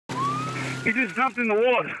He just jumped in the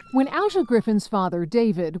water. When Aisha Griffin's father,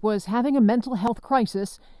 David, was having a mental health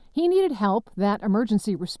crisis, he needed help that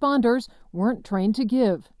emergency responders weren't trained to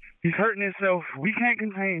give. He's hurting himself. We can't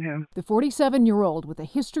contain him. The 47-year-old with a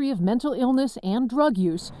history of mental illness and drug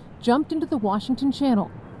use jumped into the Washington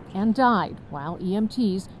Channel and died while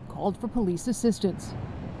EMTs called for police assistance.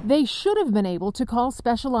 They should have been able to call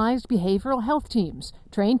specialized behavioral health teams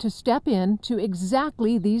trained to step in to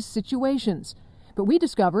exactly these situations. But we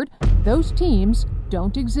discovered those teams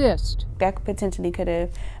don't exist. That potentially could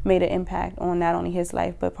have made an impact on not only his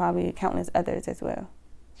life, but probably countless others as well.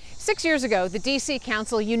 6 years ago, the D.C.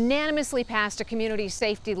 Council unanimously passed a community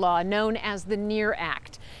safety law known as the NEAR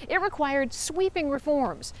Act. It required sweeping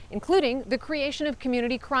reforms, including the creation of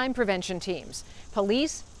community crime prevention teams,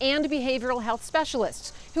 police and behavioral health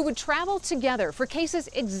specialists who would travel together for cases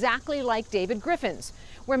exactly like David Griffin's,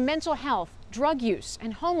 where mental health, drug use,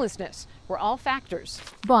 and homelessness were all factors.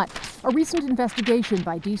 But a recent investigation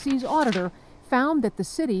by D.C.'s auditor found that the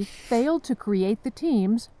city failed to create the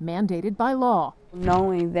teams mandated by law.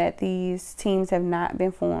 Knowing that these teams have not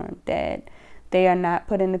been formed, that they are not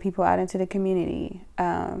putting the people out into the community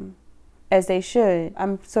as they should,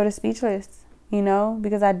 I'm sort of speechless, you know,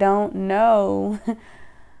 because I don't know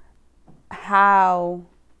how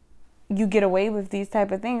you get away with these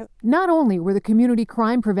type of things. Not only were the community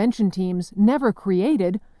crime prevention teams never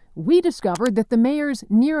created, we discovered that the mayor's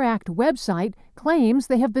NEAR Act website claims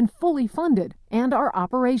they have been fully funded and are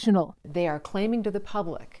operational. They are claiming to the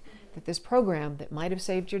public that this program that might have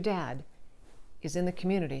saved your dad is in the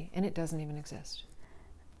community, and it doesn't even exist.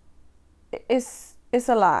 It's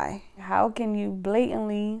a lie. How can you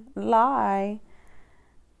blatantly lie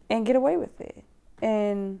and get away with it?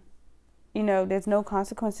 And you know, there's no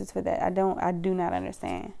consequences for that. I do not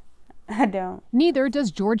understand. I don't. Neither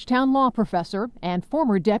does Georgetown law professor and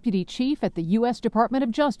former deputy chief at the U.S. Department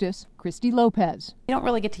of Justice, Christy Lopez. You don't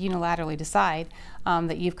really get to unilaterally decide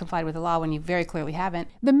that you've complied with the law when you very clearly haven't.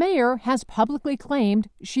 The mayor has publicly claimed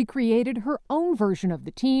she created her own version of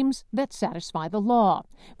the teams that satisfy the law.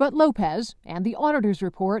 But Lopez and the auditor's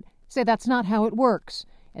report say that's not how it works,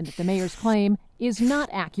 and that the mayor's claim is not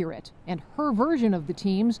accurate, and her version of the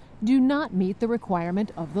teams do not meet the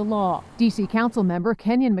requirement of the law. D.C. Council member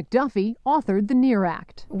Kenyon McDuffie authored the NEAR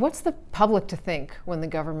Act. What's the public to think when the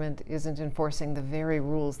government isn't enforcing the very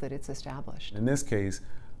rules that it's established? In this case,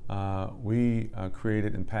 we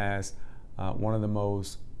created and passed one of the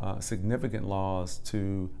most significant laws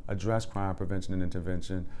to address crime prevention and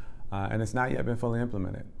intervention, and it's not yet been fully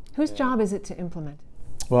implemented. Whose job is it to implement?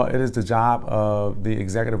 Well, it is the job of the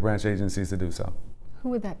executive branch agencies to do so. Who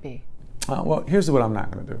would that be? Well, here's what I'm not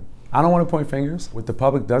going to do. I don't want to point fingers. What the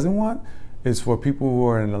public doesn't want is for people who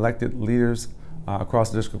are elected leaders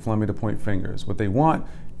across the District of Columbia to point fingers. What they want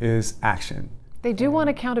is action. They do want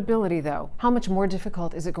accountability, though. How much more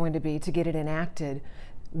difficult is it going to be to get it enacted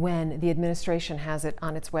when the administration has it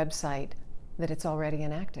on its website that it's already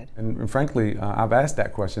enacted? And frankly, I've asked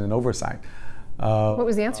that question in oversight. What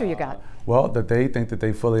was the answer you got? Well, that they think that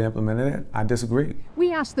they fully implemented it. I disagree.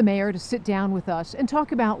 We asked the mayor to sit down with us and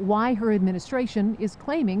talk about why her administration is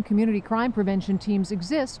claiming community crime prevention teams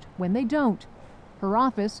exist when they don't. Her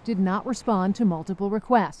office did not respond to multiple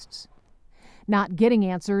requests. Not getting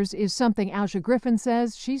answers is something Aisha Griffin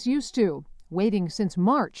says she's used to, waiting since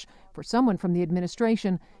March for someone from the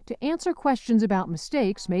administration to answer questions about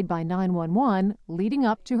mistakes made by 911 leading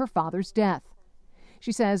up to her father's death.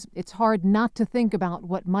 She says it's hard not to think about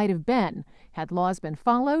what might have been had laws been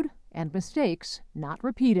followed and mistakes not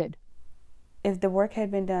repeated. If the work had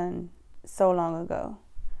been done so long ago,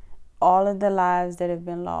 all of the lives that have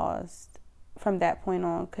been lost from that point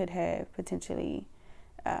on could have potentially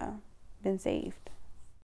been saved.